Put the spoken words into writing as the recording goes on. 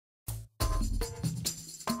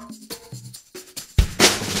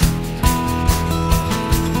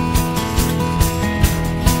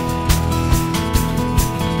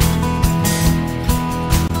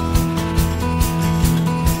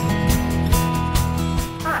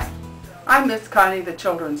I'm Miss Connie, the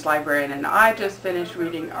children's librarian, and I just finished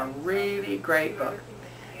reading a really great book.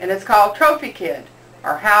 And it's called Trophy Kid,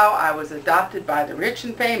 or How I Was Adopted by the Rich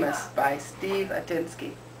and Famous by Steve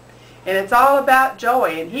Atinsky. And it's all about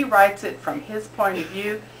Joey, and he writes it from his point of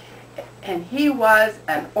view. And he was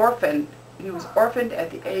an orphan. He was orphaned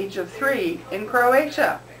at the age of 3 in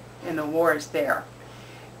Croatia in the wars there.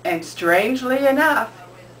 And strangely enough,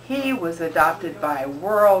 he was adopted by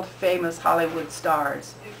world-famous Hollywood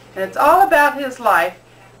stars. And it's all about his life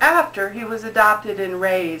after he was adopted and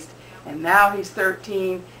raised. And now he's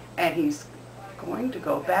 13, and he's going to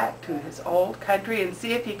go back to his old country and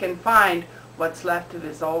see if he can find what's left of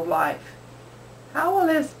his old life. How will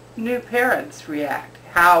his new parents react?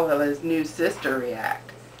 How will his new sister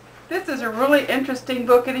react? This is a really interesting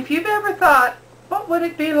book, and if you've ever thought, what would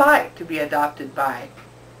it be like to be adopted by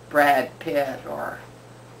Brad Pitt or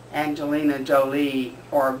Angelina Jolie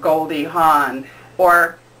or Goldie Hawn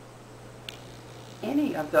or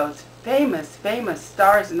any of those famous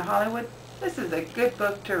stars in Hollywood, this is a good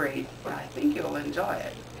book to read. I think you'll enjoy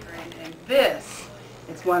it. And this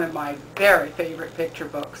is one of my very favorite picture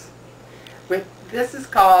books. This is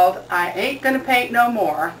called I Ain't Gonna Paint No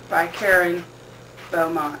More by Karen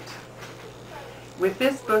Beaumont. With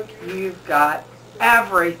this book, you've got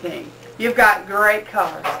everything. You've got great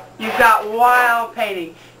colors. You've got wild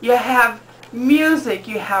painting. You have music.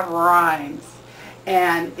 You have rhymes.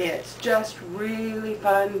 And it's just really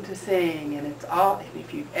fun to sing. And it's all, and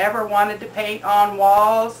if you've ever wanted to paint on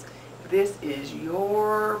walls, this is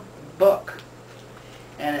your book.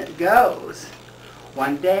 And it goes,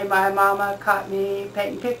 one day my mama caught me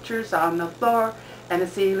painting pictures on the floor, and the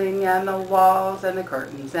ceiling and the walls and the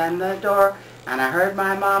curtains and the door. And I heard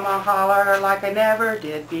my mama holler like I never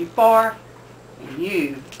did before. And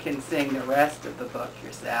you can sing the rest of the book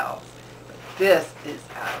yourselves. But this is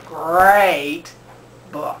a great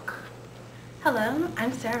book. Hello,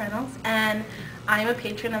 I'm Sarah Reynolds, and I'm a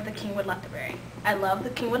patron of the Kingwood Library. I love the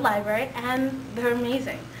Kingwood Library, and they're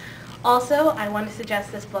amazing. Also, I want to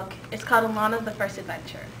suggest this book. It's called Alana the First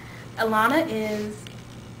Adventure. Alana is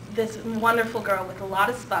this wonderful girl with a lot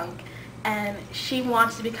of spunk, and she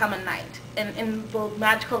wants to become a knight. And in the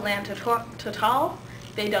magical land Total,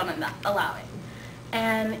 they don't allow it.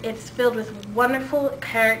 And it's filled with wonderful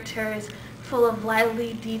characters, full of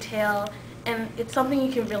lively detail, and it's something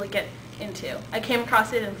you can really get into. I came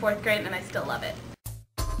across it in 4th grade, and I still love it.